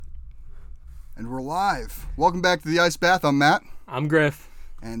And we're live. Welcome back to the Ice Bath. I'm Matt. I'm Griff.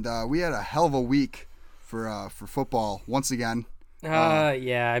 And we had a hell of a week for football once again.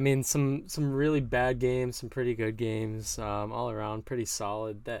 Yeah, I mean some really bad games, some pretty good games, all around pretty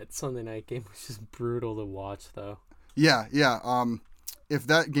solid. That Sunday night game was just brutal to watch, though. Yeah. If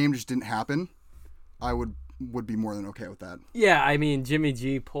that game just didn't happen, I would be more than okay with that. Yeah, I mean Jimmy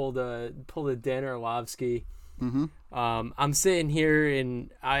G pulled a Dan Orlovsky. Mm-hmm. I'm sitting here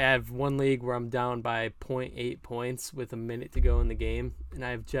and I have one league where I'm down by 0.8 points with a minute to go in the game, and I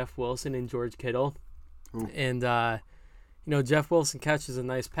have Jeff Wilson and George Kittle. Ooh. And Jeff Wilson catches a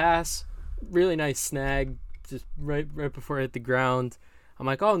nice pass, really nice snag, just right before it hit the ground. I'm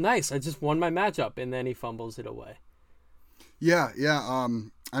like, oh, nice, I just won my matchup, and then he fumbles it away. Yeah.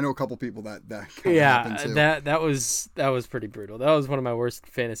 I know a couple people that kind of happened too. that was pretty brutal. That was one of my worst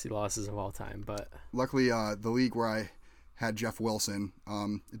fantasy losses of all time. But luckily, the league where I had Jeff Wilson,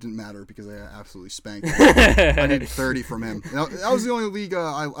 it didn't matter because I absolutely spanked him. I needed 30 from him. That was the only league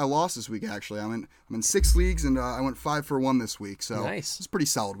I lost this week. Actually, I'm in 6 leagues and I went 5 for 1 this week. So nice. It's a pretty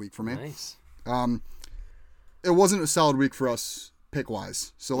solid week for me. Nice. It wasn't a solid week for us pick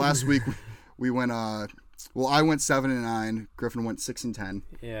wise. So last week we went. I went 7-9. Griffin went 6-10.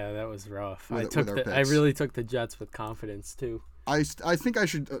 Yeah, that was rough. With I really took the Jets with confidence too. I think I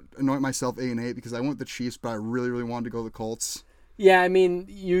should anoint myself 8-8 because I went with the Chiefs, but I really, really wanted to go the Colts. Yeah, I mean,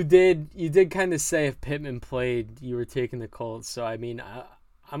 you did kind of say if Pittman played, you were taking the Colts. So I mean,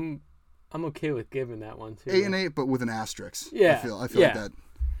 I'm okay with giving that one too. 8-8, but with an asterisk. Yeah, I feel like that.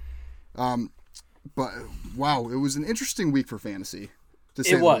 But wow, it was an interesting week for fantasy, to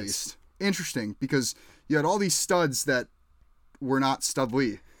say the least. Interesting because you had all these studs that were not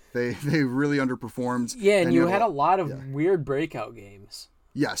studly. They really underperformed. Yeah, and you had a lot of weird breakout games.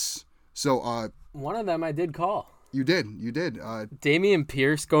 Yes. So one of them I did call. You did. Dameon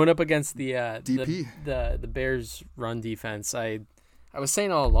Pierce going up against the DP. The Bears run defense. I was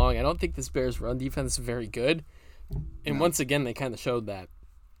saying all along, I don't think this Bears run defense is very good. And once again they kind of showed that.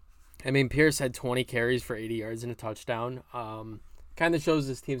 I mean, Pierce had 20 carries for 80 yards and a touchdown. Kind of shows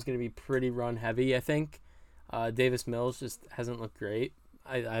this team's going to be pretty run heavy, I think. Davis Mills just hasn't looked great.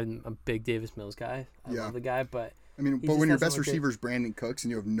 I'm a big Davis Mills guy. I love the guy, but I mean, but when your best receiver is Brandon Cooks and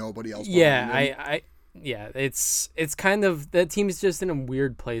you have nobody else, it's kind of that team's just in a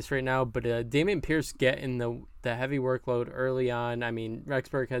weird place right now. But Dameon Pierce getting the heavy workload early on. I mean, Rex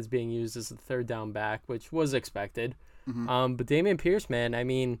Burkhead's being used as a third down back, which was expected. Mm-hmm. But Dameon Pierce, man, I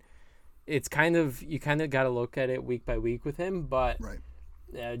mean, it's you kind of got to look at it week by week with him, but right.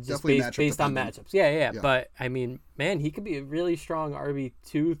 Just based on matchups. Yeah. But I mean, man, he could be a really strong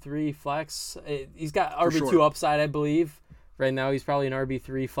RB2, 3 flex. He's got RB2 upside, I believe. Right now, he's probably an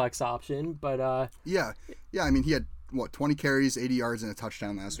RB3 flex option. But yeah. I mean, he had 20 carries, 80 yards, and a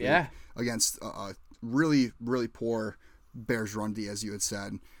touchdown last week against a really, really poor Bears run D, as you had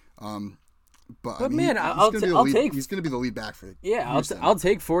said. But I mean, man, he's going to be the lead back for. I'll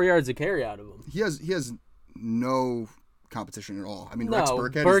take 4 yards of carry out of him. He has no competition at all. I mean, Rex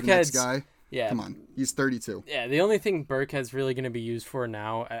Burkhead is the next guy. Yeah, come on, he's 32. Yeah, the only thing Burkhead's really going to be used for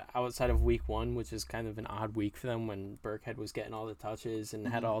now, outside of week 1, which is kind of an odd week for them when Burkhead was getting all the touches and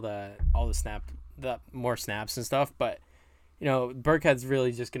had all the more snaps and stuff. But Burkhead's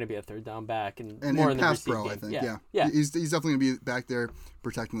really just going to be a third down back and more in the pass receiving pro. game. I think. Yeah. He's definitely going to be back there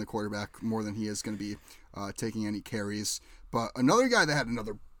protecting the quarterback more than he is going to be taking any carries. But another guy that had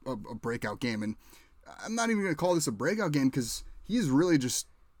a breakout game, and I'm not even going to call this a breakout game because he's really just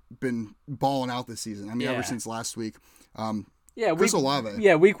been balling out this season. I mean, ever since last week. Chris Olave.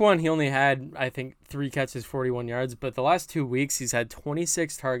 Yeah, week 1 he only had, I think, 3 catches, 41 yards. But the last 2 weeks he's had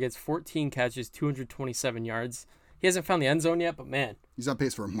 26 targets, 14 catches, 227 yards. He hasn't found the end zone yet, but man, he's on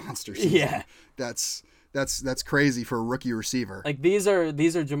pace for a monster season. Yeah, that's crazy for a rookie receiver. Like these are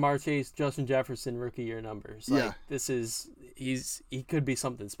Jamar Chase, Justin Jefferson rookie year numbers. Like, he could be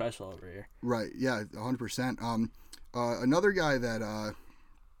something special over here. Right. Yeah. 100%. Another guy that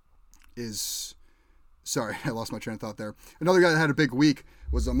is, sorry, I lost my train of thought there. Another guy that had a big week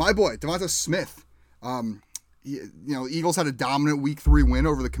was my boy Devonta Smith. Eagles had a dominant week 3 win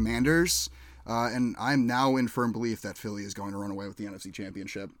over the Commanders. And I'm now in firm belief that Philly is going to run away with the NFC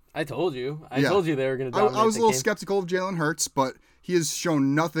Championship. I told you. I told you they were going to dominate. I was a little skeptical of Jalen Hurts, but he has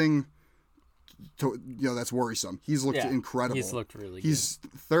shown nothing that's worrisome. He's looked incredible. He's looked really good. He's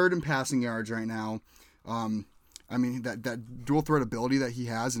 3rd in passing yards right now. I mean, that dual threat ability that he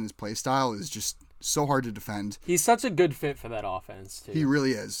has in his play style is just so hard to defend. He's such a good fit for that offense, too. He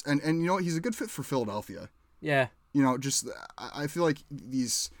really is. And he's a good fit for Philadelphia. Yeah. I feel like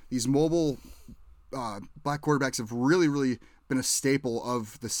these mobile black quarterbacks have really, really been a staple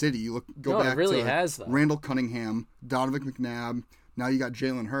of the city. You go back it really to has, though. Randall Cunningham, Donovan McNabb. Now you got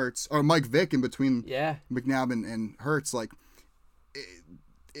Jalen Hurts or Mike Vick in between McNabb and Hurts. Like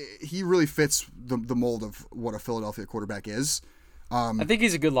he really fits the mold of what a Philadelphia quarterback is. I think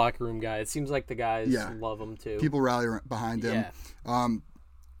he's a good locker room guy. It seems like the guys love him too. People rally behind him. Yeah.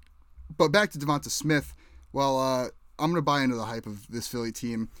 But back to Devonta Smith. Well, I'm going to buy into the hype of this Philly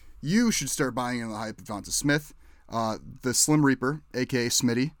team. You should start buying into the hype of Devonta Smith. The Slim Reaper, a.k.a.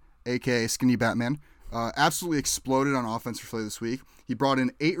 Smitty, a.k.a. Skinny Batman, absolutely exploded on offense for Philly this week. He brought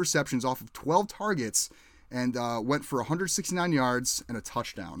in 8 receptions off of 12 targets and went for 169 yards and a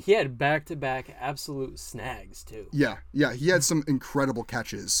touchdown. He had back-to-back absolute snags, too. Yeah. He had some incredible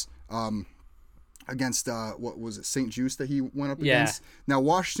catches against, what was it, St. Juice that he went up against? Now,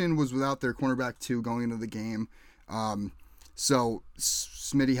 Washington was without their cornerback, too, going into the game. So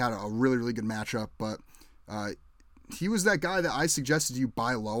Smitty had a really, really good matchup, but he was that guy that I suggested you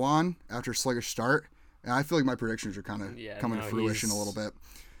buy low on after a sluggish start, and I feel like my predictions are kind of coming to fruition a little bit.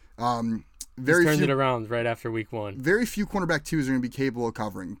 He's turned it around right after week 1. Very few cornerback 2s are going to be capable of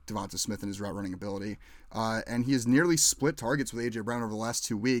covering Devonta Smith and his route running ability, and he has nearly split targets with A.J. Brown over the last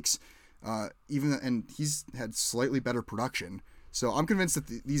 2 weeks, and he's had slightly better production. So I'm convinced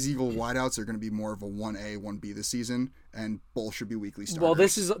that these Eagle wideouts are going to be more of a 1A, 1B this season, and both should be weekly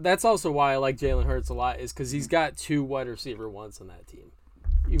starters. Well, that's also why I like Jalen Hurts a lot, is because he's got 2 wide receiver ones on that team.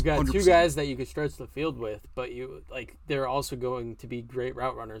 You've got 100%. 2 guys that you could stretch the field with, but they're also going to be great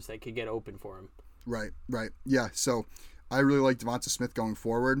route runners that could get open for him. Right. Yeah, so I really like Devonta Smith going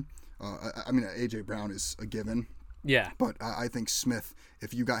forward. I mean, A.J. Brown is a given. Yeah. But I think Smith,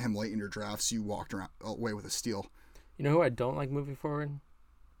 if you got him late in your drafts, you walked away with a steal. You know who I don't like moving forward?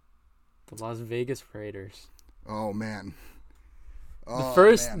 The Las Vegas Raiders. Oh, man.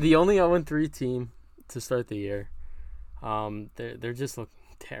 The only 0-3 team to start the year. They're just looking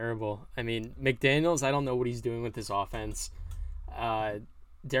terrible. I mean, McDaniels, I don't know what he's doing with this offense.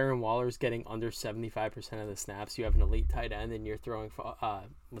 Darren Waller's getting under 75% of the snaps. You have an elite tight end, and you're throwing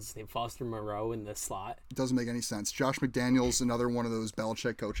what's his name, Foster Moreau in the slot. It doesn't make any sense. Josh McDaniels, another one of those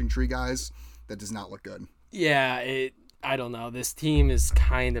Belichick coaching tree guys that does not look good. Yeah, I don't know. This team is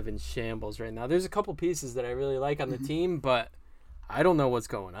kind of in shambles right now. There's a couple pieces that I really like on the team, but I don't know what's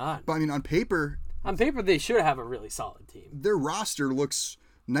going on. But I mean, on paper, they should have a really solid team. Their roster looks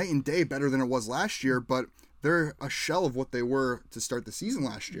night and day better than it was last year, but they're a shell of what they were to start the season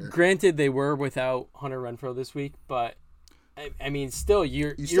last year. Granted, they were without Hunter Renfrow this week, but I mean, still,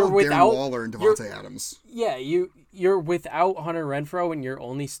 you're still without Darren Waller and Devontae Adams. Yeah, you're without Hunter Renfrow, and you're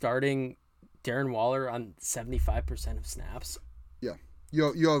only starting Darren Waller on 75% of snaps. Yeah,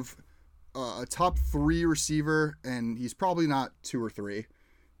 you have a top 3 receiver, and he's probably not 2 or 3,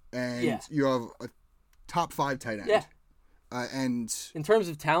 and you have a top 5 tight end. Yeah. And in terms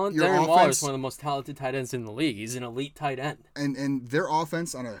of talent, Darren Waller is one of the most talented tight ends in the league. He's an elite tight end. And their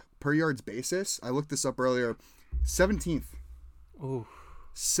offense on a per yards basis, I looked this up earlier, 17th. Ooh.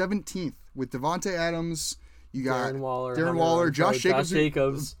 17th with Devontae Adams. You got Darren Waller, Josh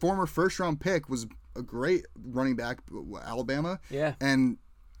Jacobs, former first-round pick, was a great running back, Alabama. Yeah. And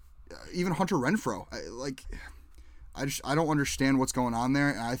even Hunter Renfrow. I don't understand what's going on there,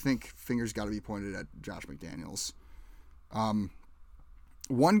 and I think fingers got to be pointed at Josh McDaniels.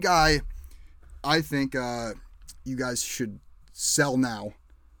 One guy I think you guys should sell now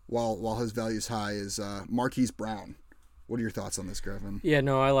while his value is high is Marquise Brown. What are your thoughts on this, Griffin? Yeah,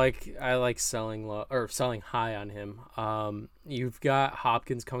 no, I like selling low or selling high on him. You've got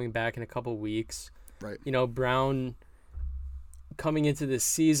Hopkins coming back in a couple weeks. Right. You know, Brown coming into this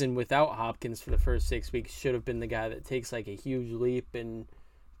season without Hopkins for the first 6 weeks should have been the guy that takes like a huge leap and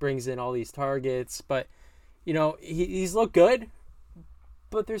brings in all these targets. But, you know, he's looked good,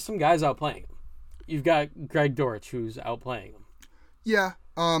 but there's some guys outplaying him. You've got Greg Dortch who's outplaying him. Yeah,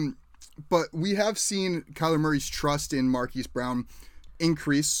 but we have seen Kyler Murray's trust in Marquise Brown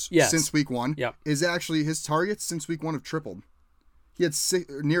increase since week 1. Yep. Is actually his targets since week 1 have tripled. He had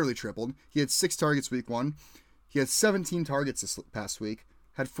nearly tripled. He had 6 targets week 1. He had 17 targets this past week.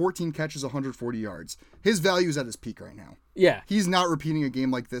 Had 14 catches, 140 yards. His value is at his peak right now. Yeah. He's not repeating a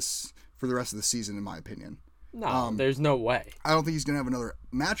game like this for the rest of the season, in my opinion. No, there's no way. I don't think he's going to have another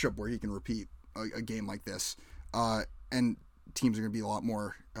matchup where he can repeat a game like this. And teams are going to be a lot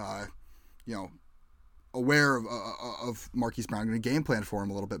more, aware of Marquise Brown, going to game plan for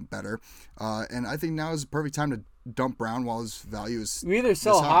him a little bit better. And I think now is the perfect time to dump Brown while his value is. You either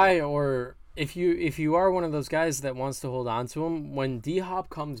sell high or if you are one of those guys that wants to hold on to him, when D-Hop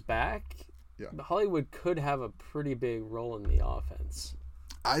comes back, Hollywood could have a pretty big role in the offense.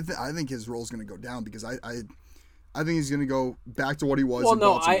 I think his role is going to go down because I think he's going to go back to what he was Well, in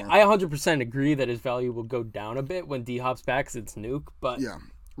no, Baltimore. I 100% agree that his value will go down a bit when D-Hop's back because it's Nuke, but... Yeah.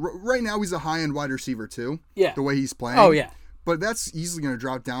 Right now, he's a high-end wide receiver, too. Yeah. The way he's playing. Oh, yeah. But that's easily going to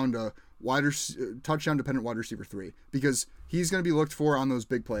drop down to touchdown-dependent wide receiver 3 because he's going to be looked for on those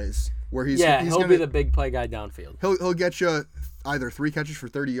big plays where he's he'll be the big play guy downfield. He'll get you either 3 catches for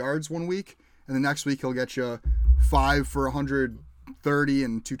 30 yards one week, and the next week he'll get you 5 for 130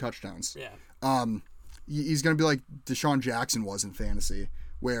 and 2 touchdowns. Yeah. He's going to be like Deshaun Jackson was in fantasy,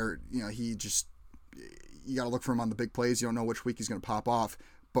 where you got to look for him on the big plays. You don't know which week he's going to pop off.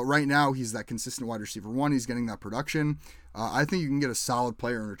 But right now, he's that consistent wide receiver 1. He's getting that production. I think you can get a solid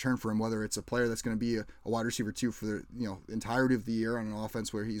player in return for him, whether it's a player that's going to be a wide receiver 2 for the entirety of the year on an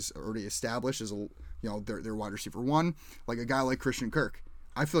offense where he's already established as their wide receiver 1, like a guy like Christian Kirk.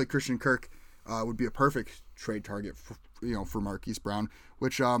 I feel like Christian Kirk would be a perfect trade target for Marquise Brown,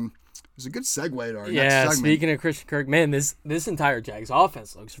 which is a good segue to our next segment. Speaking of Christian Kirk, man, this entire Jags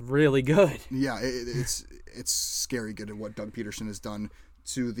offense looks really good. Yeah, it's scary good at what Doug Peterson has done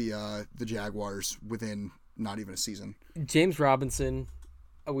to the Jaguars within not even a season. James Robinson,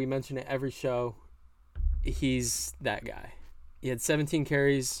 we mention it every show. He's that guy. He had 17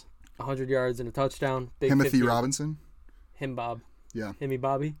 carries, 100 yards, and a touchdown. Timothy Robinson? Him Bob. Yeah. Himmy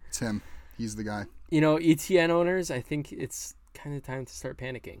Bobby. It's him. He's the guy. ETN owners, I think it's kind of time to start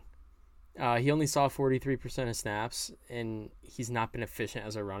panicking. He only saw 43% of snaps, and he's not been efficient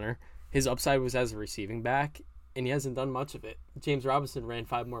as a runner. His upside was as a receiving back, and he hasn't done much of it. James Robinson ran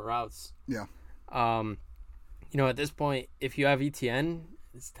 5 more routes. Yeah. At this point, if you have ETN,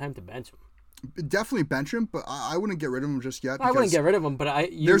 it's time to bench him. Definitely bench him, but I wouldn't get rid of him just yet. I wouldn't get rid of him, but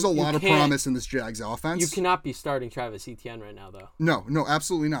there's a lot of promise in this Jags offense. You cannot be starting Travis Etienne right now, though. No,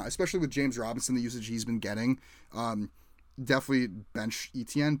 absolutely not. Especially with James Robinson, the usage he's been getting. Definitely bench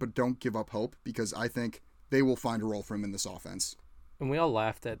Etienne, but don't give up hope because I think they will find a role for him in this offense. And we all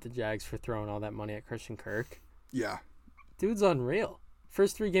laughed at the Jags for throwing all that money at Christian Kirk. Yeah. Dude's unreal.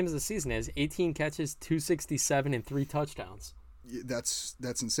 First 3 games of the season, he has 18 catches, 267, and 3 touchdowns. That's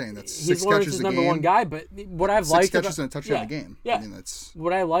insane. That's He's 6 Lawrence's catches a number game. 1 guy, but what I've 6 liked catches and a touchdown a game. Yeah. I mean, that's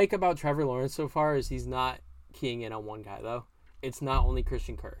what I like about Trevor Lawrence so far is he's not keying in on one guy though. It's not only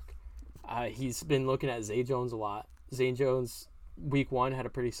Christian Kirk. He's been looking at Zay Jones a lot. Zay Jones week 1 had a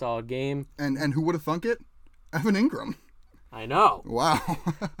pretty solid game. And who would have thunk it? Evan Ingram. I know. Wow.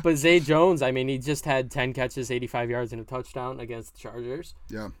 But Zay Jones, I mean, he just had 10 catches, 85 yards, and a touchdown against the Chargers.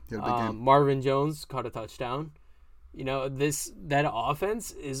 Yeah, he had a big game. Marvin Jones caught a touchdown. That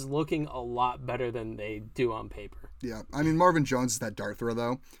offense is looking a lot better than they do on paper. Yeah, I mean, Marvin Jones is that dart throw,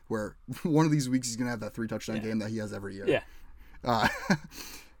 though, where one of these weeks he's going to have that 3-touchdown game that he has every year. Yeah.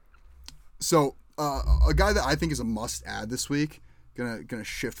 So, a guy that I think is a must-add this week, gonna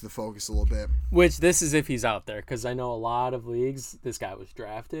shift the focus a little bit. Which, this is if he's out there, because I know a lot of leagues, this guy was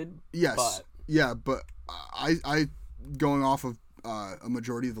drafted. Yes. But I going off of a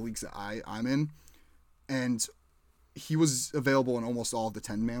majority of the leagues that I'm in, and he was available in almost all of the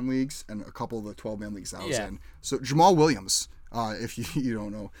 10-man leagues and a couple of the 12-man leagues that I was in. So Jamal Williams, if you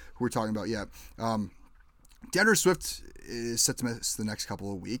don't know who we're talking about yet. DeAndre Swift is set to miss the next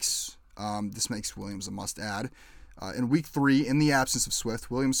couple of weeks. This makes Williams a must-add. In week 3, in the absence of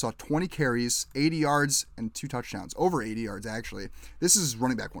Swift, Williams saw 20 carries, 80 yards, and 2 touchdowns. Over 80 yards, actually. This is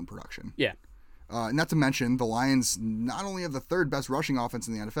running back 1 production. Yeah. Not to mention, the Lions not only have the 3rd best rushing offense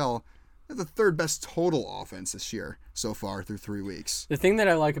in the NFL, they have the 3rd best total offense this year so far through 3 weeks. The thing that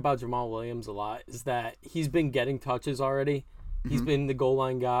I like about Jamal Williams a lot is that he's been getting touches already. He's been the goal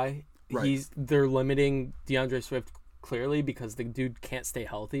line guy. Right. They're limiting DeAndre Swift clearly because the dude can't stay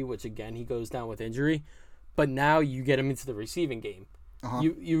healthy, which again he goes down with injury. But now you get him into the receiving game.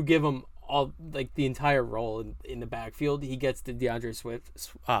 You give him all like the entire role in the backfield. He gets the DeAndre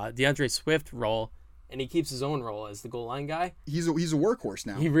Swift role, and he keeps his own role as the goal line guy. He's a workhorse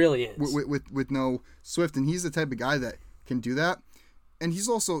now. He really is with no Swift, and he's the type of guy that can do that. And he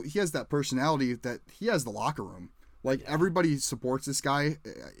has that personality that he has the locker room. Like everybody supports this guy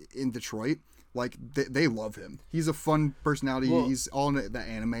in Detroit. Like they love him. He's a fun personality. Well, he's all in the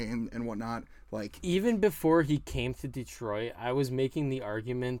anime and whatnot. Like even before he came to Detroit, I was making the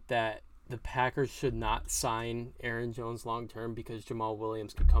argument that the Packers should not sign Aaron Jones long term because Jamal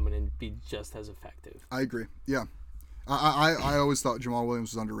Williams could come in and be just as effective. I agree. Yeah, I always thought Jamal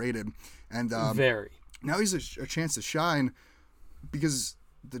Williams was underrated, and very. Now he's a chance to shine because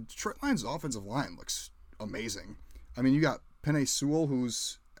the Detroit Lions' offensive line looks amazing. I mean, you got Penei Sewell,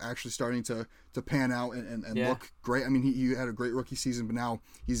 who's actually starting to pan out and look great. I mean, he had a great rookie season, but now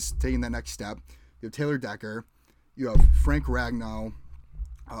he's taking that next step. You have Taylor Decker. You have Frank Ragnow,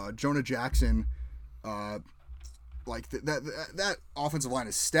 Jonah Jackson, Like that offensive line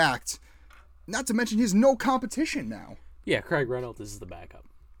is stacked. Not to mention he has no competition now. Yeah, Craig Reynolds is the backup.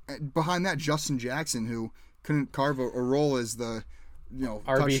 And behind that, Justin Jackson, who couldn't carve a role as the RB3.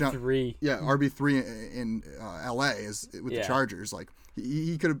 Touchdown, RB3 in LA is with the Chargers. Like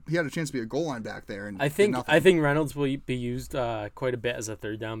he had a chance to be a goal line back there. And I think Reynolds will be used quite a bit as a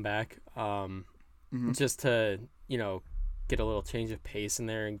third down back, just to get a little change of pace in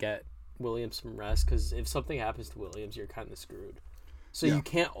there and get Williams some rest. Because if something happens to Williams, you're kind of screwed. So you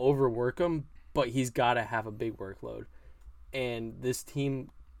can't overwork him, but he's got to have a big workload. And this team,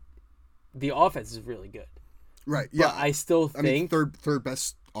 the offense is really good. Right. Yeah. But I still think third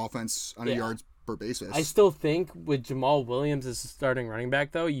best offense on a yards per basis. I still think with Jamal Williams as a starting running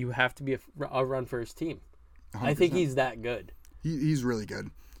back, though, you have to be a run first team. 100%. I think he's that good. He's really good.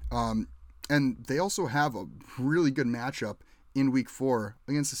 And they also have a really good matchup in Week 4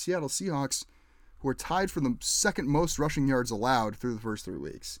 against the Seattle Seahawks, who are tied for the second most rushing yards allowed through the first 3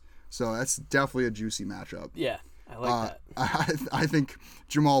 weeks. So that's definitely a juicy matchup. Yeah. I like that. I think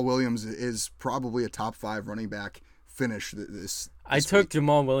Jamal Williams is probably a top 5 running back finish this I took week.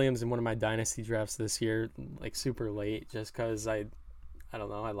 Jamal Williams in one of my dynasty drafts this year, like super late, just because I don't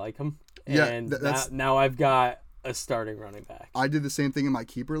know, I like him. And now I've got a starting running back. I did the same thing in my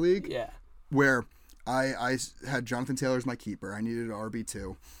keeper league. Yeah. Where I had Jonathan Taylor as my keeper. I needed an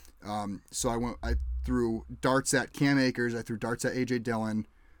RB2. So I threw darts at Cam Akers. I threw darts at AJ Dillon.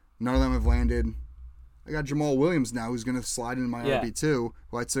 None of them have landed. I got Jamal Williams now, who's going to slide into my RB2,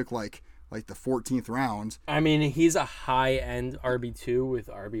 who I took like the 14th round. I mean, he's a high-end RB2 with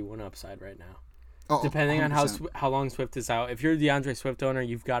RB1 upside right now. Oh, depending 100%. on how long Swift is out. If you're a DeAndre Swift owner,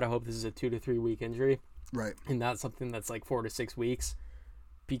 you've got to hope this is a 2 to 3 week injury. Right. And not something that's like 4 to 6 weeks.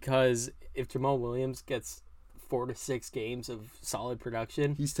 Because if Jamal Williams gets 4 to 6 games of solid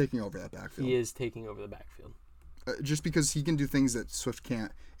production, he's taking over that backfield. He is taking over the backfield. Just because he can do things that Swift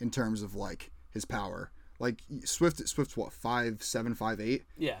can't in terms of like his power. Like Swift's what, 5'7", 5'8"?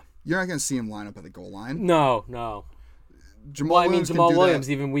 Yeah. You're not gonna see him line up at the goal line. No. Jamal Williams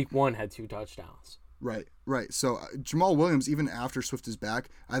even week 1 had 2 touchdowns. Right. So Jamal Williams, even after Swift is back,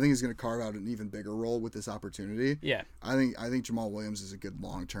 I think he's gonna carve out an even bigger role with this opportunity. Yeah. I think Jamal Williams is a good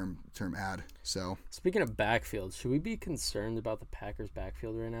long-term ad. So speaking of backfield, should we be concerned about the Packers'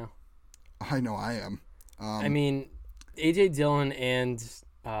 backfield right now? I know I am. I mean, AJ Dillon and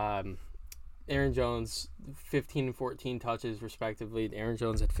Aaron Jones, 15 and 14 touches respectively. Aaron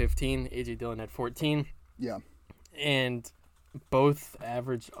Jones had 15, AJ Dillon had 14. Yeah. And both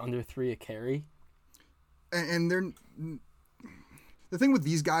average under 3 a carry. And they're the thing with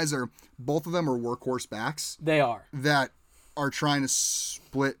these guys are both of them are workhorse backs. They are. That are trying to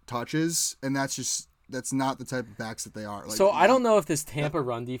split touches, and that's not the type of backs that they are. Like, so I don't know if this Tampa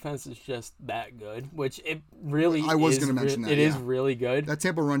run defense is just that good, which it really I was going to mention that. It is really good. That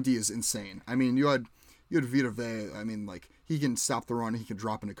Tampa run D is insane. I mean, you had Vita Vea. I mean, like, he can stop the run. He can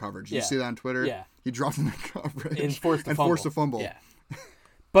drop into coverage. Did you see that on Twitter? Yeah. He dropped into coverage. And forced a fumble. Yeah.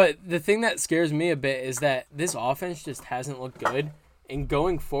 But the thing that scares me a bit is that this offense just hasn't looked good. And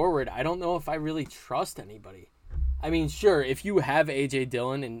going forward, I don't know if I really trust anybody. I mean, sure, if you have A.J.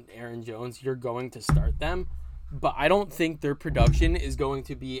 Dillon and Aaron Jones, you're going to start them. But I don't think their production is going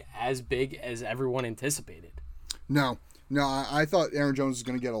to be as big as everyone anticipated. No, I thought Aaron Jones was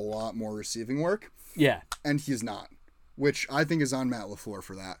going to get a lot more receiving work. Yeah. And he's not, which I think is on Matt LaFleur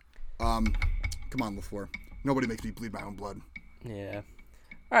for that. Come on, LaFleur. Nobody makes me bleed my own blood. Yeah.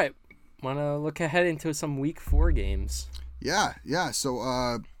 All right. Want to look ahead into some Week 4 games? Yeah.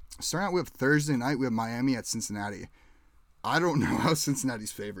 So, starting out, we have Thursday night. We have Miami at Cincinnati. I don't know how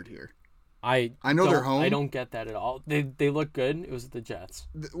Cincinnati's favored here. I know they're home. I don't get that at all. They look good. It was the Jets.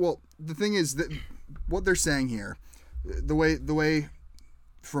 Well, the thing is that what they're saying here, the way,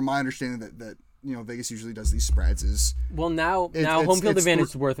 from my understanding that Vegas usually does these spreads is now home field advantage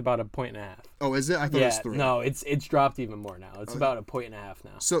is worth about 1.5 points. Oh, is it? I thought it was 3. No, it's dropped even more now. It's about 1.5 points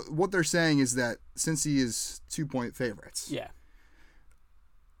now. So what they're saying is that Cincy is 2-point favorites. Yeah.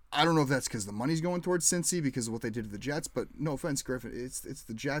 I don't know if that's because the money's going towards Cincy because of what they did to the Jets, but no offense, Griffin, it's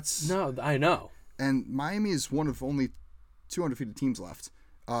the Jets. No, I know. And Miami is one of only 2 undefeated teams left.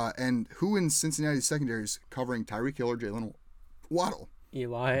 And who in Cincinnati's secondary is covering Tyreek Hill or Jalen Waddle?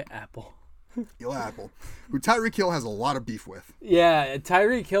 Eli Apple. Who Tyreek Hill has a lot of beef with. Yeah,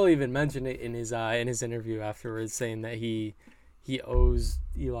 Tyreek Hill even mentioned it in his interview afterwards, saying that he owes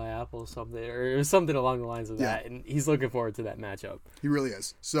Eli Apple something, or it was something along the lines of that, and he's looking forward to that matchup. He really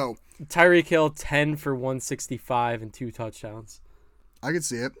is. So Tyreek Hill 10 for 165 and 2 touchdowns. I could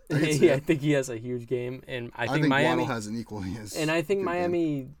see it. I think he has a huge game, and I think Miami Waddle has an equal. And I think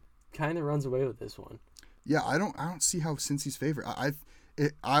Miami kind of runs away with this one. Yeah, I don't see how Cincy's favorite.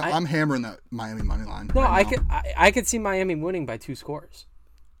 I'm hammering that Miami money line. No, right I could see Miami winning by 2 scores.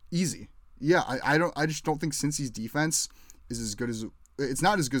 Easy. Yeah, I just don't think Cincy's defense is as good as it's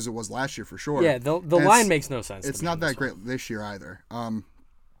not as good as it was last year for sure. Yeah, the line makes no sense. It's not that great this year either.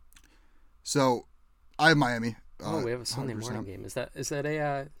 So I have Miami. We have a Sunday 100%. Morning game. Is that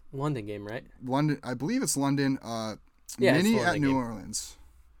a London game, right? London, I believe it's London. Yeah, Mini it's at New game. Orleans.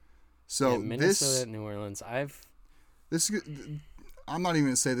 So Minnesota at New Orleans. I'm not even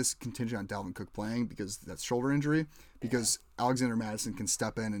going to say this is contingent on Dalvin Cook playing because that's shoulder injury. Because Alexander Mattison can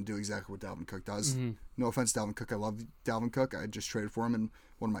step in and do exactly what Dalvin Cook does. Mm-hmm. No offense, Dalvin Cook. I love Dalvin Cook. I just traded for him in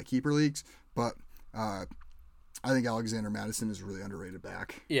one of my keeper leagues. But I think Alexander Mattison is a really underrated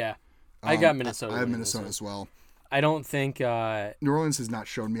back. Yeah. I got Minnesota. I have Minnesota as well. I don't think... New Orleans has not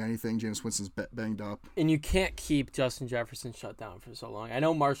shown me anything. James Winston's banged up. And you can't keep Justin Jefferson shut down for so long. I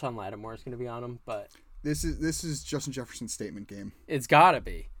know Marshawn Lattimore is going to be on him, but... This is Justin Jefferson's statement game. It's got to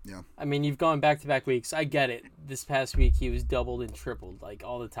be. Yeah. I mean, you've gone back-to-back weeks. I get it. This past week, he was doubled and tripled, like,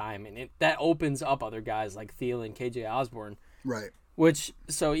 all the time. And that opens up other guys like Thielen, KJ Osborne. Right.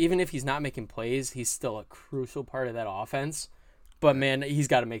 So even if he's not making plays, he's still a crucial part of that offense. But, man, he's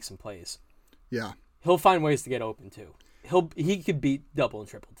got to make some plays. Yeah. He'll find ways to get open, too. He could beat double and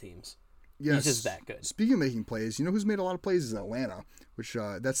triple teams. Yes. He's just that good. Speaking of making plays, you know who's made a lot of plays is Atlanta, which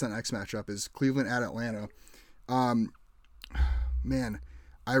that's the next matchup is Cleveland at Atlanta. Man,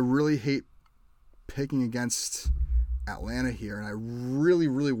 I really hate picking against Atlanta here, and I really,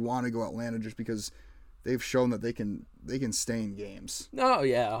 really want to go Atlanta just because they've shown that they can stay in games. Oh,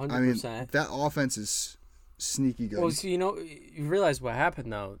 yeah, 100%. I mean, that offense is sneaky good. Well, so, you realize what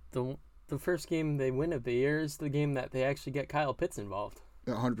happened, though. The first game they win of the year is the game that they actually get Kyle Pitts involved.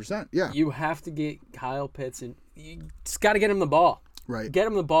 100%, yeah. You have to get Kyle Pitts, and you just got to get him the ball. Right. Get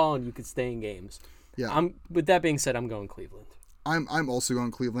him the ball, and you could stay in games. Yeah. With that being said, I'm going Cleveland. I'm also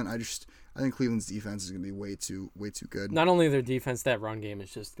going Cleveland. I think Cleveland's defense is going to be way too good. Not only their defense, that run game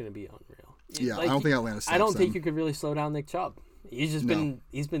is just going to be unreal. Yeah, I don't think Atlanta stops I don't think them. you could really slow down Nick Chubb. He's been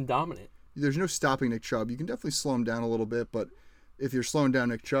dominant. There's no stopping Nick Chubb. You can definitely slow him down a little bit, but if you're slowing down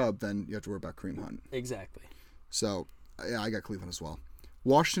Nick Chubb, then you have to worry about Kareem Hunt. Exactly. So, yeah, I got Cleveland as well.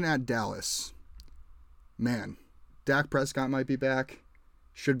 Washington at Dallas. Man, Dak Prescott might be back.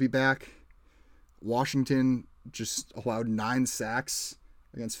 Should be back. Washington just allowed 9 sacks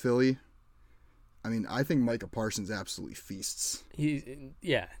against Philly. I mean, I think Micah Parsons absolutely feasts.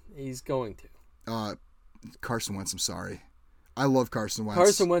 He's going to. Carson Wentz, I'm sorry. I love Carson Wentz.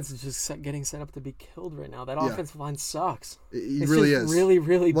 Carson Wentz is just getting set up to be killed right now. That offensive line sucks. He really is. Really,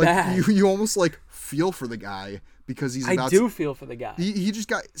 really bad. You almost feel for the guy because he's about I do feel for the guy. He just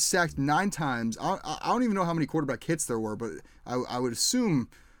got sacked 9 times. I don't even know how many quarterback hits there were, but I would assume,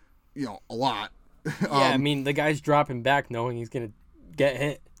 a lot. Yeah, I mean, the guy's dropping back knowing he's going to get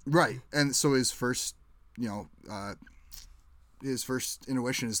hit. Right. And so his first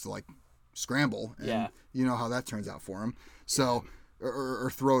intuition is to scramble. And you know how that turns out for him. So,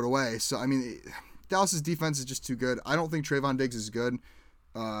 or throw it away. So, I mean, Dallas's defense is just too good. I don't think Trayvon Diggs is good.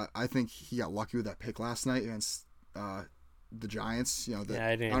 I think he got lucky with that pick last night against the Giants. I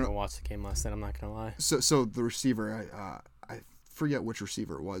didn't even watch the game last night. I'm not going to lie. So the receiver, I forget which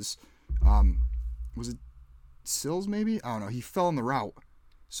receiver it was. Was it Sills maybe? I don't know. He fell in the route.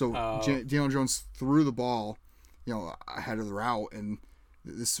 So Daniel Jones threw the ball, ahead of the route, and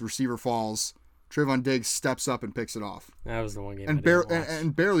this receiver falls. Trayvon Diggs steps up and picks it off. That was the one game and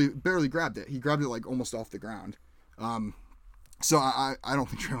barely grabbed it. He grabbed it almost off the ground. So I don't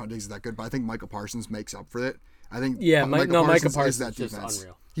think Trayvon Diggs is that good, but I think Micah Parsons makes up for it. I think Micah Parsons is that defense.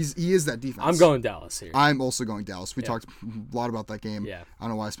 Unreal. He is that defense. I'm going Dallas here. I'm also going Dallas. We talked a lot about that game. Yeah. I don't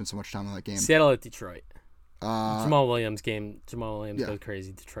know why I spent so much time on that game. Seattle at Detroit. Jamal Williams game. Jamal Williams goes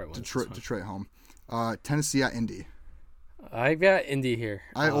crazy. Detroit wins. Detroit home. Tennessee at Indy. I got Indy here.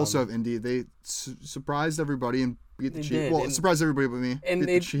 I also have Indy. They surprised everybody and beat the Chiefs. Well, surprised everybody but me. And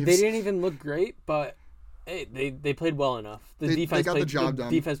they didn't even look great, but hey, they played well enough. They got the job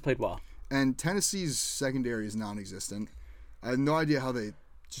done. Defense played well. And Tennessee's secondary is non-existent. I have no idea how they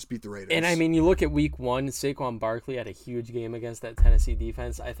just beat the Raiders. And I mean, you look at Week 1, Saquon Barkley had a huge game against that Tennessee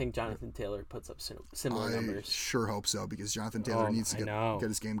defense. I think Jonathan Taylor puts up similar numbers. I sure hope so because Jonathan Taylor needs to get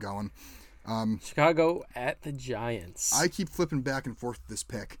his game going. Chicago at the Giants. I keep flipping back and forth this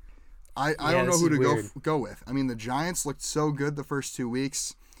pick. I don't know who to go with. I mean, the Giants looked so good the first 2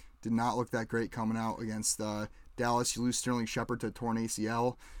 weeks. Did not look that great coming out against Dallas. You lose Sterling Shepard to a torn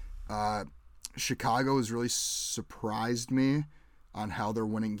ACL. Chicago has really surprised me on how they're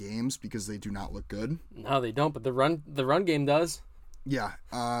winning games because they do not look good. No, they don't, but the run game does. Yeah.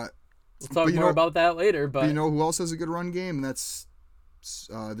 We'll talk more about that later. But you know who else has a good run game? And that's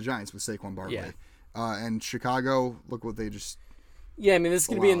the Giants with Saquon Barkley. Yeah. And Chicago, look what they just. Yeah, I mean, this is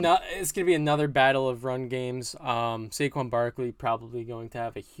gonna be another battle of run games. Saquon Barkley probably going to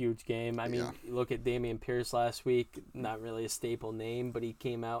have a huge game. I mean, look at Dameon Pierce last week. Not really a staple name, but he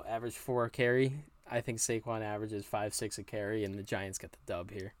came out, averaged 4 a carry. I think Saquon averages 5-6 a carry, and the Giants get the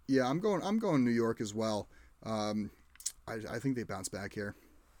dub here. Yeah, I'm going New York as well. I think they bounce back here.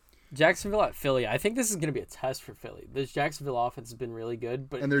 Jacksonville at Philly. I think this is going to be a test for Philly. This Jacksonville offense has been really good,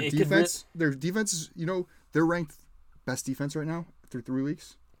 but their defense is, they're ranked best defense right now through 3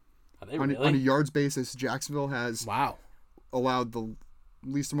 weeks. Are they really? On a yards basis, Jacksonville has allowed the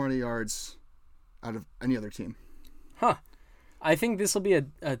least amount of yards out of any other team. Huh. I think this will be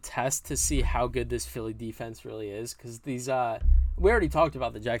a test to see how good this Philly defense really is, because these we already talked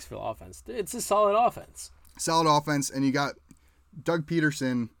about the Jacksonville offense. It's a solid offense. Solid offense, and you got Doug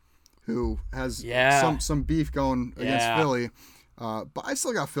Peterson, who has some beef going against Philly. But I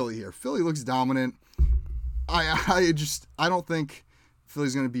still got Philly here. Philly looks dominant. I don't think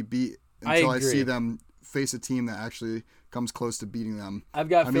Philly's going to be beat until I see them face a team that actually comes close to beating them. I've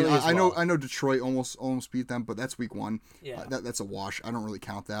got Philly as well. I know Detroit almost beat them, but that's week 1. Yeah. That's a wash. I don't really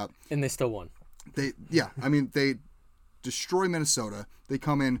count that. And they still won. They destroy Minnesota. They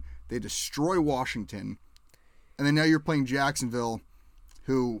come in, they destroy Washington. And then now you're playing Jacksonville,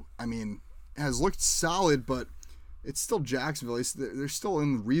 who, I mean, has looked solid, but it's still Jacksonville. They're still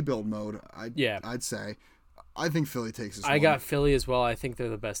in rebuild mode, I'd say. I think Philly takes this one. I got Philly as well. I think they're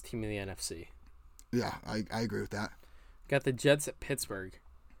the best team in the NFC. Yeah, I agree with that. Got the Jets at Pittsburgh.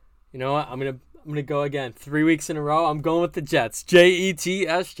 You know what? I'm gonna go again. 3 weeks in a row. I'm going with the Jets.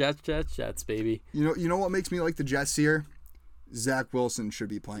 Jets, Jets, baby. You know what makes me like the Jets here? Zach Wilson should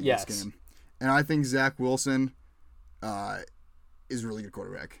be playing this game, and I think Zach Wilson is a really good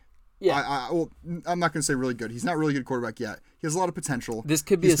quarterback. Yeah. I'm not gonna say really good. He's not a really good quarterback yet. He has a lot of potential. This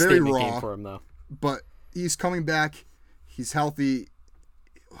could be a statement game for him, though. But he's coming back. He's healthy.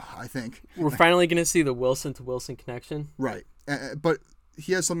 I think we're finally going to see the Wilson to Wilson connection. Right. But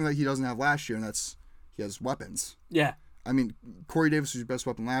he has something that he doesn't have last year, and that's he has weapons. Yeah. I mean, Corey Davis was your best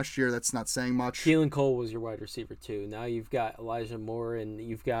weapon last year. That's not saying much. Keelan Cole was your wide receiver, too. Now you've got Elijah Moore, and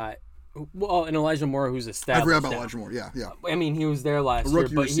you've got, and Elijah Moore, who's established. I forgot about Elijah Moore. Yeah. I mean, he was there last year,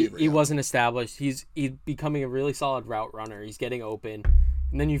 but he wasn't established. He's becoming a really solid route runner. He's getting open.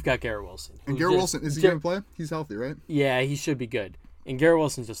 And then you've got Garrett Wilson. And Garrett Wilson, is he going to play? He's healthy, right? Yeah, he should be good. And Garrett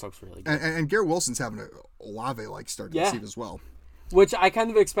Wilson just looks really good. And Garrett Wilson's having a Olave-like start to the season as well. Which I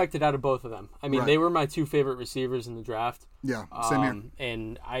kind of expected out of both of them. I mean, they were my 2 favorite receivers in the draft. Yeah, same here.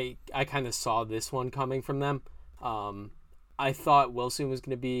 And I kind of saw this one coming from them. I thought Wilson was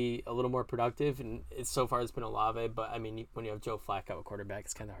going to be a little more productive, and so far it's been Olave. But, I mean, when you have Joe Flacco at quarterback,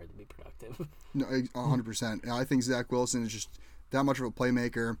 it's kind of hard to be productive. No, 100%. I think Zach Wilson is just that much of a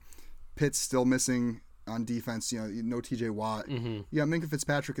playmaker. Pitt's still missing on defense, no TJ Watt. Mm-hmm. Yeah, Minkah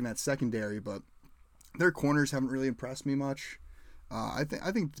Fitzpatrick in that secondary, but their corners haven't really impressed me much. I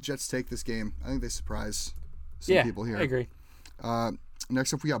think the Jets take this game. I think they surprise some people here. I agree.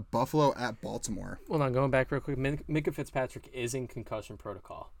 Next up, we got Buffalo at Baltimore. Hold on, going back real quick. Minkah Fitzpatrick is in concussion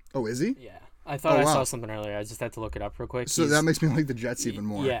protocol. Oh, is he? Yeah. I thought I saw something earlier. I just had to look it up real quick. So that makes me like the Jets even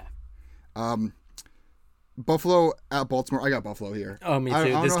more. Yeah. Buffalo at Baltimore. I got Buffalo here. Oh, me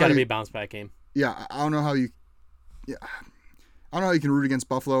too. This got to be a bounce back game. Yeah, I don't know how you. Yeah, I don't know how you can root against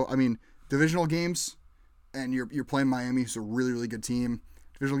Buffalo. I mean, divisional games, and you're playing Miami, who's a really really good team.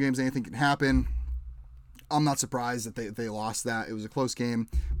 Divisional games, anything can happen. I'm not surprised that they lost that. It was a close game,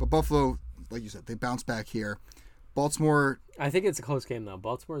 but Buffalo, like you said, they bounced back here. Baltimore. I think it's a close game though.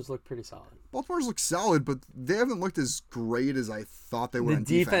 Baltimore's looked pretty solid. Baltimore's looked solid, but they haven't looked as great as I thought they would.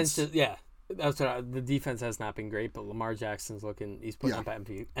 The defense. That's what the defense has not been great, but Lamar Jackson's he's putting up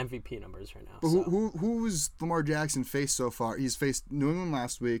MVP numbers right now. But who's Lamar Jackson faced so far? He's faced New England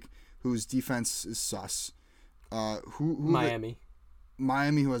last week, whose defense is sus. Miami.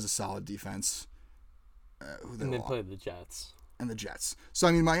 Miami, who has a solid defense. And they played the Jets. And the Jets. So,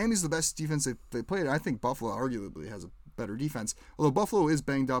 I mean, Miami's the best defense they played. I think Buffalo arguably has a better defense. Although Buffalo is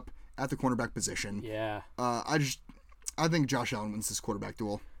banged up at the cornerback position. Yeah. I think Josh Allen wins this quarterback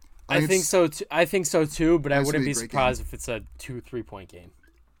duel. I think so too, but I wouldn't be surprised if it's a 2-3 point game.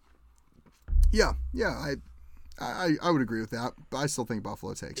 Yeah, I would agree with that, but I still think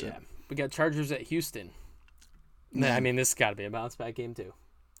Buffalo takes it. Yeah, we got Chargers at Houston. Man. I mean, this has got to be a bounce back game too.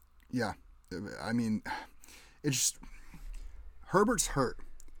 Yeah, I mean, it's just Herbert's hurt,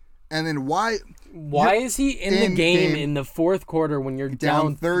 and then why is he in the game in the fourth quarter when you're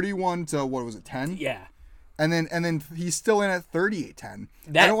down 31 to what was it 10? Yeah. And then he's still in at 38-10.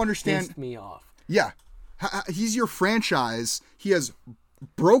 That I don't understand. pissed me off. Yeah. He's your franchise. He has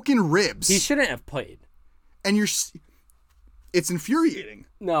broken ribs. He shouldn't have played. And it's infuriating.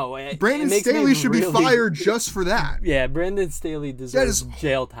 No, Brandon Staley should be fired just for that. Yeah, Brandon Staley deserves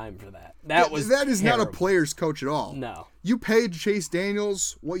jail time for that. That is not a player's coach at all. No. You paid Chase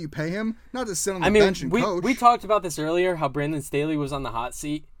Daniels what you pay him, not to sit on the bench and coach. We talked about this earlier, how Brandon Staley was on the hot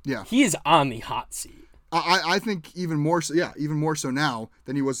seat. Yeah. He is on the hot seat. I think even more so now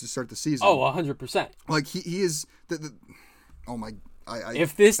than he was to start the season. Oh, 100%. Like he is oh my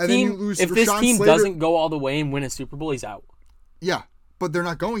if this team doesn't go all the way and win a Super Bowl, he's out. Yeah, but they're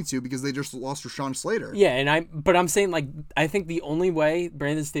not going to because they just lost Rashawn Slater. Yeah, and I'm saying, like, I think the only way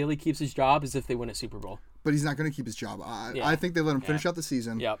Brandon Staley keeps his job is if they win a Super Bowl. But he's not going to keep his job. I think they let him finish out the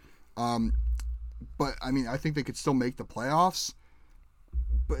season. Yep. But I mean, I think they could still make the playoffs.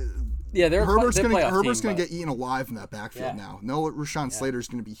 But yeah, Herbert's going to get eaten alive in that backfield now. No, Rashawn Slater's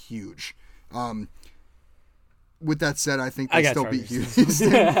going to be huge. With that said, I think they still beat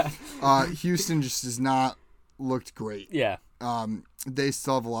Houston. Houston just has not looked great. Yeah. They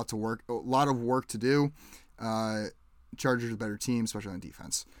still have a lot of work to do. Chargers are a better team, especially on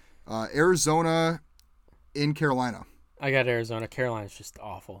defense. Arizona in Carolina. I got Arizona. Carolina's just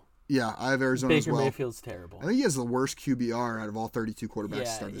awful. Yeah, I have Arizona as well. Baker Mayfield's terrible. I think he has the worst QBR out of all 32 quarterbacks to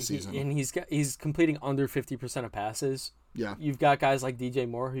start the season. And he's completing under 50% of passes. Yeah. You've got guys like DJ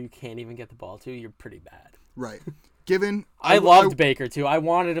Moore who you can't even get the ball to. You're pretty bad. Right. Given I loved Baker too. I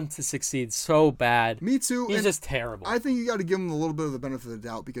wanted him to succeed so bad. Me too. He's just terrible. I think you got to give him a little bit of the benefit of the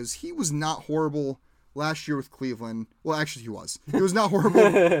doubt because he was not horrible last year with Cleveland. Well, actually, he was. He was not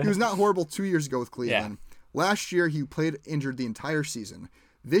horrible. He was not horrible 2 years ago with Cleveland. Yeah. Last year, he played injured the entire season.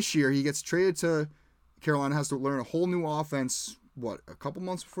 This year, he gets traded to Carolina, has to learn a whole new offense. What, a couple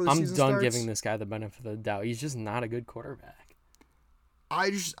months before the season starts? I'm done giving this guy the benefit of the doubt. He's just not a good quarterback.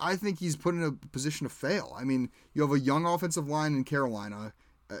 I think he's put in a position to fail. I mean, you have a young offensive line in Carolina.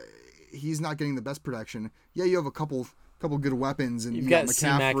 He's not getting the best protection. Yeah, you have a couple good weapons, and You've you got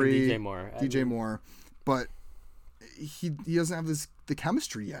McCaffrey, and DJ Moore. But he doesn't have the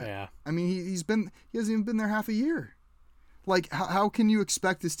chemistry yet. Yeah. I mean, he hasn't even been there half a year. Like, how can you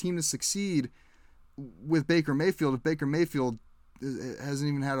expect this team to succeed with Baker Mayfield if Baker Mayfield hasn't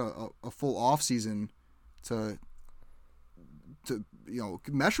even had a full offseason to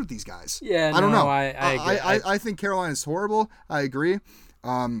mesh with these guys? Yeah, I don't know. I agree. I think Carolina's horrible. I agree.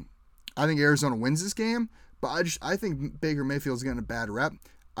 I think Arizona wins this game, but I think Baker Mayfield's getting a bad rep.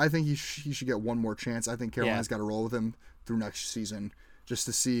 I think he should get one more chance. I think Carolina's got to roll with him through next season just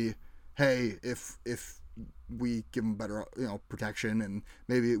to see, hey, if we give him better protection and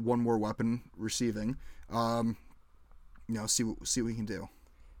maybe one more weapon receiving, see what we can do.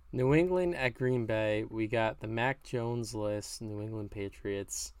 New England at Green Bay. We got the Mac Jones list. New England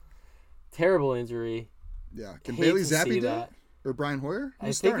Patriots. Terrible injury. Yeah. Can Bailey Zappi do it? Or Brian Hoyer?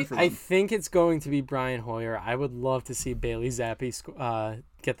 I think it's going to be Brian Hoyer. I would love to see Bailey Zappi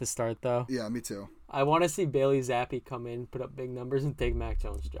get the start, though. Yeah, me too. I want to see Bailey Zappi come in, put up big numbers, and take Mac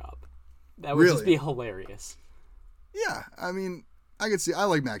Jones' job. That would just be hilarious. Yeah, I mean, I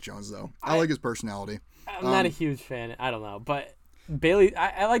like Mac Jones, though. I like his personality. I'm not a huge fan. I don't know, but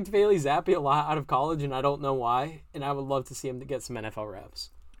I liked Bailey Zappi a lot out of college, and I don't know why. And I would love to see him to get some NFL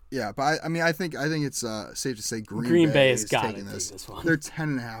reps. Yeah, but I think it's safe to say Green Bay has got to take this one. They're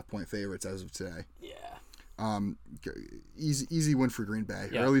 10.5-point favorites as of today. Yeah. Easy win for Green Bay,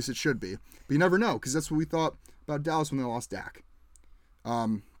 or at least it should be. But you never know, because that's what we thought about Dallas when they lost Dak.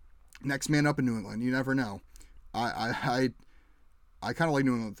 Next man up in New England. You never know. I kind of like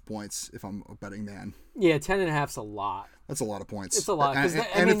New England with the points if I'm a betting man. Yeah, 10.5's a lot. That's a lot of points. It's a lot.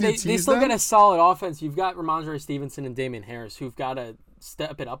 They still get a solid offense. You've got Ramondre Stevenson and Damian Harris who've got to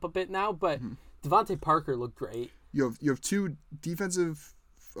step it up a bit now, but Devontae Parker looked great. You have two defensive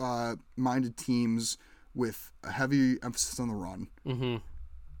minded teams with a heavy emphasis on the run. Mm-hmm.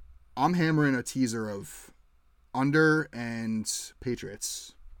 I'm hammering a teaser of under and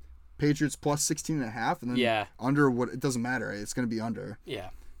Patriots. Patriots plus 16.5, and then under it doesn't matter. It's going to be under. Yeah.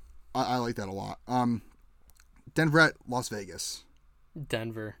 I like that a lot. Denver at Las Vegas.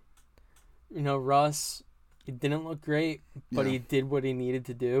 Denver. Russ, he didn't look great, but he did what he needed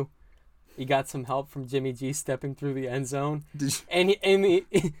to do. He got some help from Jimmy G stepping through the end zone. And in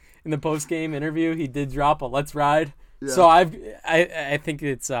the post-game interview, he did drop a "Let's ride." Yeah. So I think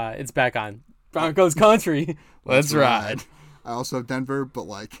it's back on. Broncos country. Let's ride. I also have Denver, but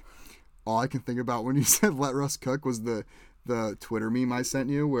all I can think about when you said "Let Russ cook" was the Twitter meme I sent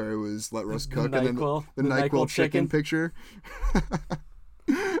you, where it was "Let Russ cook" and then the NyQuil chicken picture.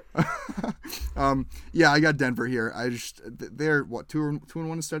 Yeah, I got Denver here. They're what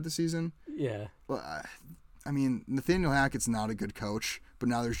 2-1 to start the season. Yeah. Well, I mean, Nathaniel Hackett's not a good coach, but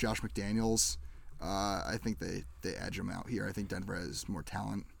now there's Josh McDaniels. I think they edge him out here. I think Denver has more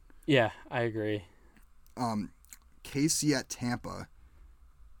talent. Yeah, I agree. KC at Tampa.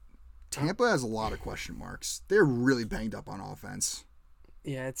 Tampa has a lot of question marks. They're really banged up on offense.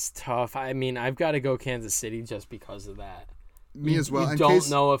 Yeah, it's tough. I mean, I've got to go Kansas City just because of that. Me as well. You don't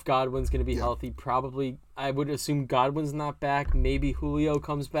know if Godwin's going to be healthy. Probably, I would assume Godwin's not back. Maybe Julio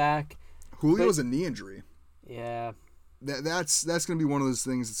comes back. Julio's a knee injury. Yeah. That's going to be one of those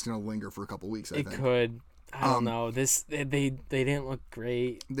things that's going to linger for a couple weeks, I think. It could. I don't know. They didn't look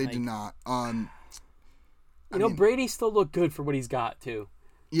great. They did not. Brady still looked good for what he's got, too.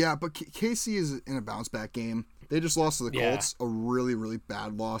 Yeah, but KC is in a bounce-back game. They just lost to the Colts, a really, really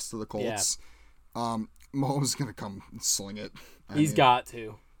bad loss to the Colts. Yeah. Mahomes is going to come and sling it. He's got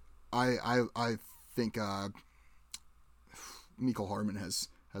to. I think Mecole Hardman has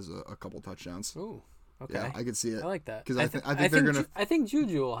a couple touchelines. Ooh, okay. Yeah, I could see it. I like that. Because I think they're going to... I think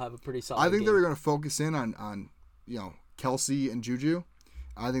Juju will have a pretty solid game. they're going to focus in on Kelsey and Juju.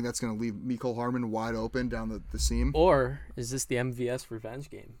 I think that's going to leave Mecole Hardman wide open down the seam. Or is this the MVS revenge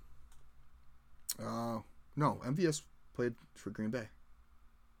game? No, MVS played for Green Bay.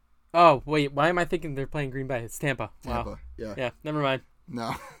 Oh, wait, why am I thinking they're playing Green Bay? It's Tampa. Wow. Yeah. Yeah, never mind.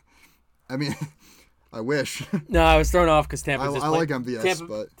 No. I mean, I wish. No, I was thrown off because Tampa just played. I like MVS,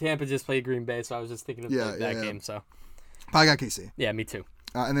 but... Tampa just played Green Bay, so I was just thinking of that game. So. I got KC. Yeah, me too.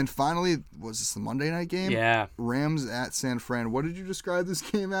 And then finally, was this the Monday night game? Yeah. Rams at San Fran. What did you describe this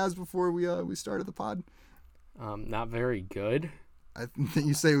game as before we started the pod? Not very good. I think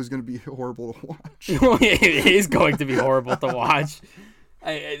you say it was going to be horrible to watch. It is going to be horrible to watch.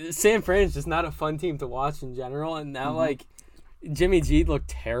 San Fran is just not a fun team to watch in general, and now Jimmy G looked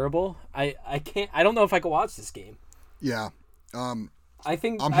terrible. I don't know if I could watch this game. Yeah. I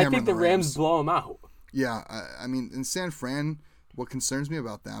think the Rams blow them out. Yeah, I mean, in San Fran, what concerns me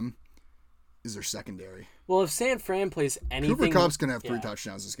about them is their secondary. Well, if San Fran plays anything... Cooper Kupp's going to have 3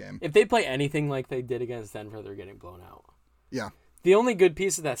 touchdowns this game. If they play anything like they did against Denver, they're getting blown out. Yeah. The only good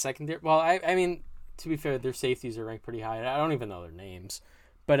piece of that secondary... Well, I mean, to be fair, their safeties are ranked pretty high. I don't even know their names.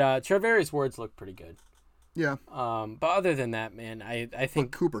 But Charvarius Ward's look pretty good. Yeah. But other than that, man, I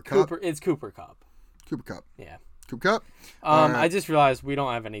think... Cooper Kupp? It's Cooper Kupp. Cooper Kupp. Yeah. Cooper Kupp? I just realized we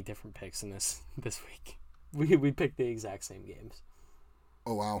don't have any different picks in this week. We picked the exact same games.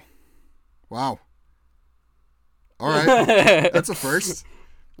 Oh, wow. Wow. All right. That's a first.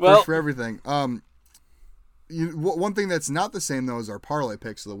 Well, first for everything. One thing that's not the same, though, is our parlay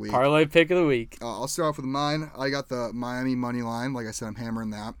picks of the week. Parlay pick of the week. I'll start off with mine. I got the Miami money line. Like I said, I'm hammering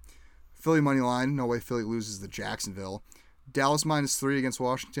that. Philly money line. No way Philly loses to Jacksonville. Dallas -3 against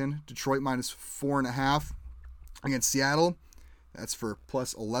Washington. Detroit -4.5 against Seattle. That's for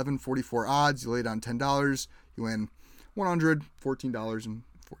plus 1144 odds. You lay down $10. You win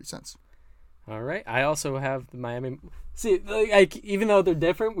 $114.40. All right. I also have the Miami. See, even though they're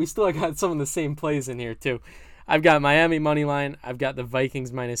different, we still got some of the same plays in here too. I've got Miami money line. I've got the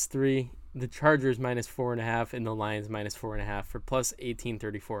Vikings -3, the Chargers -4.5, and the Lions -4.5 for plus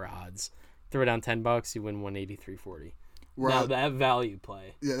 1834 odds. Throw down $10, you win $183.40. Now that value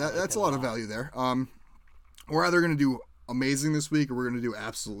play. Yeah, that's a lot of value there. We're either going to do amazing this week, or we're going to do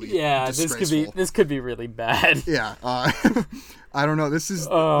absolutely disgraceful. this could be really bad. Yeah, I don't know. This is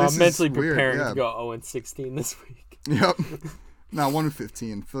mentally is weird. preparing Yeah. to go 0-16 this week. Yep. No,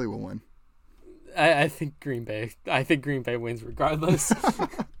 1-15. Philly will win. I think Green Bay. I think Green Bay wins regardless.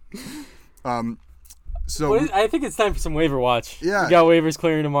 So I think it's time for some waiver watch. Yeah, we got waivers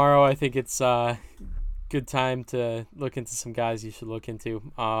clearing tomorrow. I think it's good time to look into some guys you should look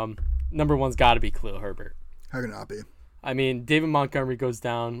into. Number one's got to be Khalil Herbert. How can it not be? I mean, David Montgomery goes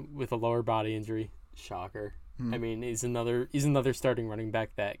down with a lower body injury. Shocker. I mean, he's another starting running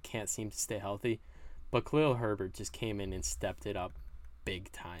back that can't seem to stay healthy. But Khalil Herbert just came in and stepped it up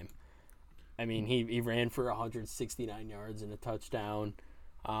big time. I mean, he ran for 169 yards and a touchdown.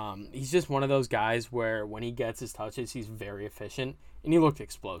 He's just one of those guys where when he gets his touches, he's very efficient, and he looked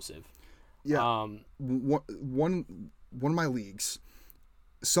explosive. Yeah. One of my leagues,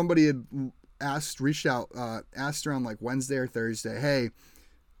 somebody had reached out around like Wednesday or Thursday, hey,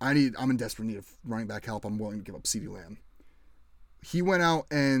 I'm in desperate need of running back help. I'm willing to give up CeeDee Lamb. He went out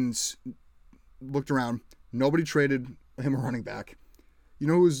and looked around. Nobody traded him a running back. You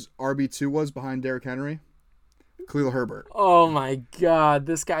know whose RB2 was behind Derrick Henry? Khalil Herbert. Oh my God,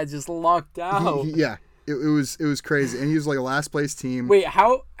 this guy just lucked out. It was crazy, and he was like a last place team. Wait,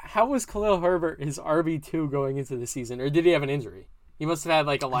 how was Khalil Herbert his RB2 going into the season, or did he have an injury? He must have had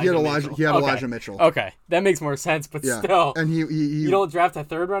like Elijah Mitchell. He had Elijah Mitchell. Okay, that makes more sense, but still. And you don't draft a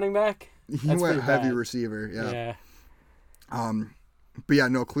third running back? He went heavy receiver, yeah. But yeah,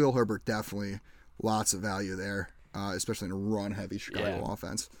 no, Khalil Herbert, definitely lots of value there, especially in a run-heavy Chicago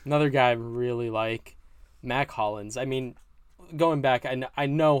offense. Another guy I really like, Mack Hollins. I mean, going back, I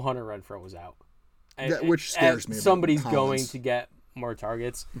know Hunter Renfrow was out. Which scares me. Somebody's going to get more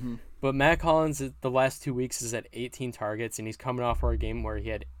targets. Mm-hmm. But Mack Hollins, the last 2 weeks, is at 18 targets, and he's coming off for a game where he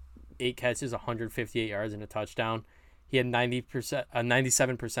had 8 catches, 158 yards, and a touchdown. He had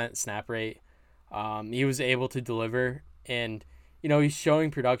 97% snap rate. He was able to deliver, and he's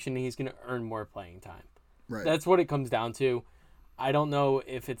showing production, and he's going to earn more playing time. Right. That's what it comes down to. I don't know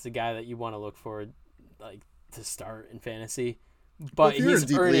if it's a guy that you want to look for, like, to start in fantasy, but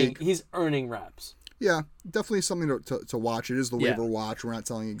he's earning reps. Yeah, definitely something to watch. It is the waiver watch. We're not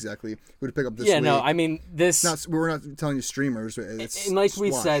telling you exactly who to pick up this week. Yeah, no, I mean this. We're not telling you streamers. And like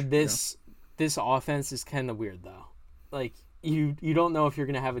we said, this offense is kind of weird though. Like you don't know if you're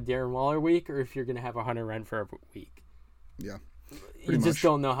gonna have a Darren Waller week or if you're gonna have a Hunter Renfrow week. Yeah, you just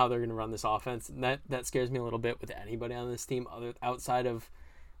don't know how they're gonna run this offense, and that scares me a little bit with anybody on this team outside of.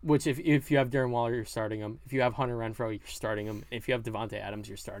 Which if you have Darren Waller, you're starting him. If you have Hunter Renfrow, you're starting him. If you have Devontae Adams,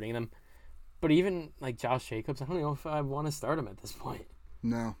 you're starting them. But even like Josh Jacobs, I don't know if I want to start him at this point.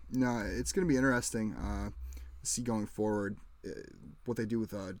 No, it's going to be interesting to see going forward what they do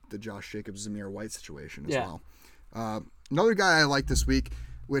with the Josh Jacobs Zamir White situation as well. Another guy I like this week,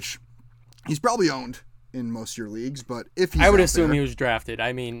 which he's probably owned in most of your leagues, but if he's I would assume he was drafted.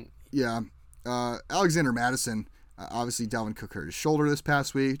 I mean, Alexander Mattison. Obviously, Dalvin Cook hurt his shoulder this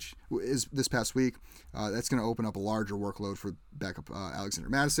past week. That's going to open up a larger workload for backup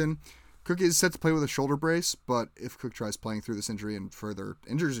Alexander Mattison. Cook is set to play with a shoulder brace, but if Cook tries playing through this injury and further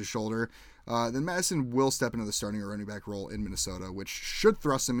injures his shoulder, then Madison will step into the starting or running back role in Minnesota, which should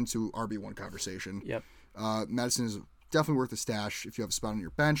thrust him into RB1 conversation. Yep. Madison is definitely worth a stash if you have a spot on your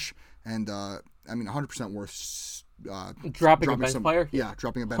bench, and 100% worth dropping a bench player. Yeah,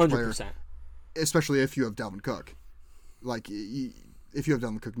 dropping a bench 100%. player, especially if you have Dalvin Cook. Like if you have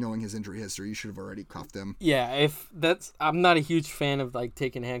Dalvin Cook, knowing his injury history, you should have already cuffed him. Yeah, I'm not a huge fan of like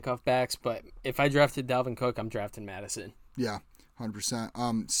taking handcuff backs, but if I drafted Dalvin Cook, I'm drafting Madison. Yeah,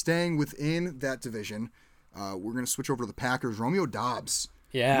 100%. Staying within that division, we're gonna switch over to the Packers. Romeo Doubs.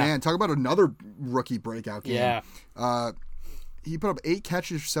 Yeah, man, talk about another rookie breakout game. Yeah. He put up 8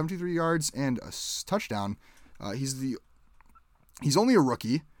 catches for 73 yards and a touchdown. He's only a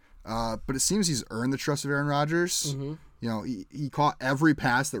rookie, but it seems he's earned the trust of Aaron Rodgers. Mm-hmm. He caught every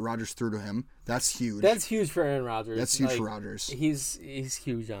pass that Rodgers threw to him. That's huge. That's huge for Aaron Rodgers. That's huge for Rodgers. He's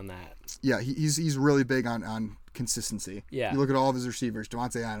huge on that. Yeah, he's really big on consistency. Yeah. You look at all of his receivers: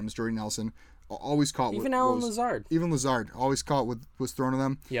 Devontae Adams, Jordy Nelson, always caught. Even Allen Lazard. Even Lazard always caught what was thrown to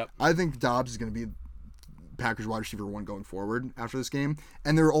them. Yep. I think Dobbs is going to be Packers wide receiver 1 going forward after this game.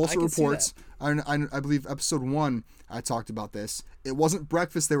 And there are also reports. I believe episode 1 I talked about this. It wasn't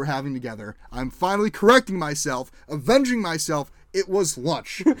breakfast they were having together. I'm finally correcting myself, avenging myself. It was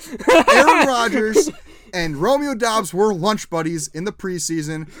lunch. Aaron Rodgers and Romeo Doubs were lunch buddies in the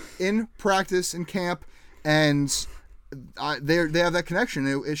preseason, in practice, in camp, and they have that connection.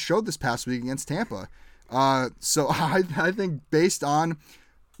 It showed this past week against Tampa. So I think based on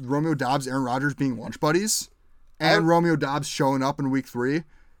Romeo Doubs, Aaron Rodgers being lunch buddies, and Romeo Doubs showing up in week 3,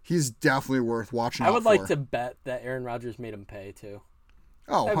 he's definitely worth watching. I would like to bet that Aaron Rodgers made him pay too.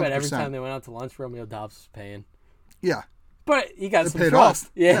 Oh, 100%. I bet every time they went out to lunch, Romeo Doubs was paying. Yeah. But he got some trust.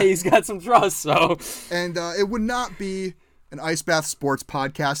 Yeah, he's got some trust. So, and it would not be an Ice Bath Sports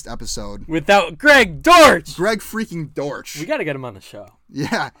podcast episode without Greg Dortch. Greg freaking Dortch. We got to get him on the show.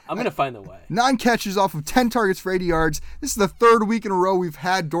 Yeah. I'm going to find the way. 9 catches off of 10 targets for 80 yards. This is the 3rd week in a row we've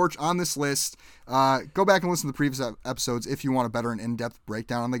had Dortch on this list. Go back and listen to the previous episodes if you want a better and in-depth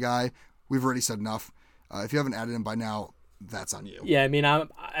breakdown on the guy. We've already said enough. If you haven't added him by now, that's on you. Yeah, I mean, I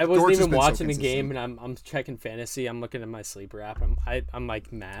wasn't even watching the game, and I'm checking fantasy. I'm looking at my sleeper app. I'm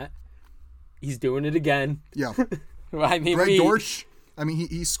like, Matt, he's doing it again. Yeah. I mean, Greg Dortch, I mean,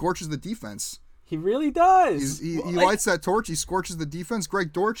 he scorches the defense. He really does. He lights that torch. He scorches the defense.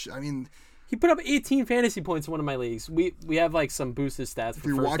 Greg Dortch, I mean, he put up 18 fantasy points in one of my leagues. We have like some boosted stats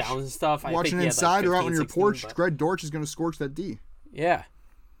for first downs and stuff. Watching inside or out on your porch, Greg Dortch is going to scorch that D. Yeah,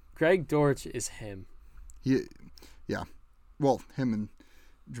 Greg Dortch is him. Yeah. Well, him and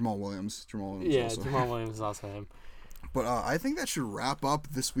Jamal Williams. Jamal Williams is also him. But I think that should wrap up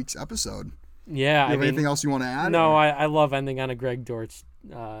this week's episode. Yeah. You have anything else you want to add? No, I love ending on a Greg Dortch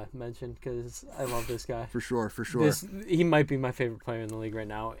mention because I love this guy. For sure. He might be my favorite player in the league right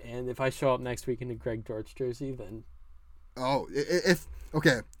now. And if I show up next week in a Greg Dortch jersey, then Oh, if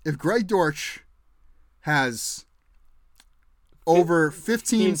Greg Dortch has over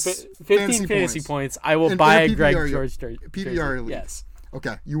 15 fantasy points, I will buy a Greg George jersey. PPR league. Yes.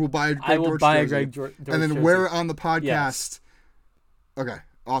 Okay, you will buy a Greg I will Dortch buy jersey, a Greg Dortch and then jersey. wear it on the podcast. Yes. Okay,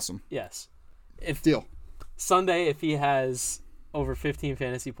 awesome. Yes. Deal. Sunday, if he has over 15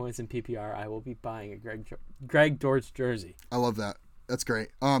 fantasy points in PPR, I will be buying a Greg Dortch jersey. I love that. That's great.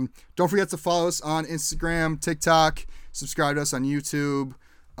 Don't forget to follow us on Instagram, TikTok, subscribe to us on YouTube,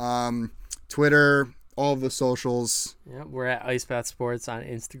 Twitter, all of the socials. Yeah, we're at Ice Bath Sports on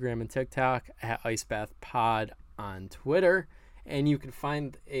Instagram and TikTok, at Ice Bath Pod on Twitter, and you can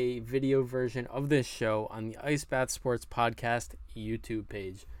find a video version of this show on the Ice Bath Sports Podcast YouTube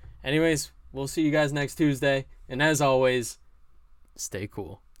page. Anyways, we'll see you guys next Tuesday, and as always, stay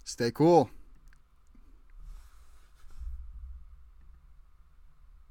cool. Stay cool.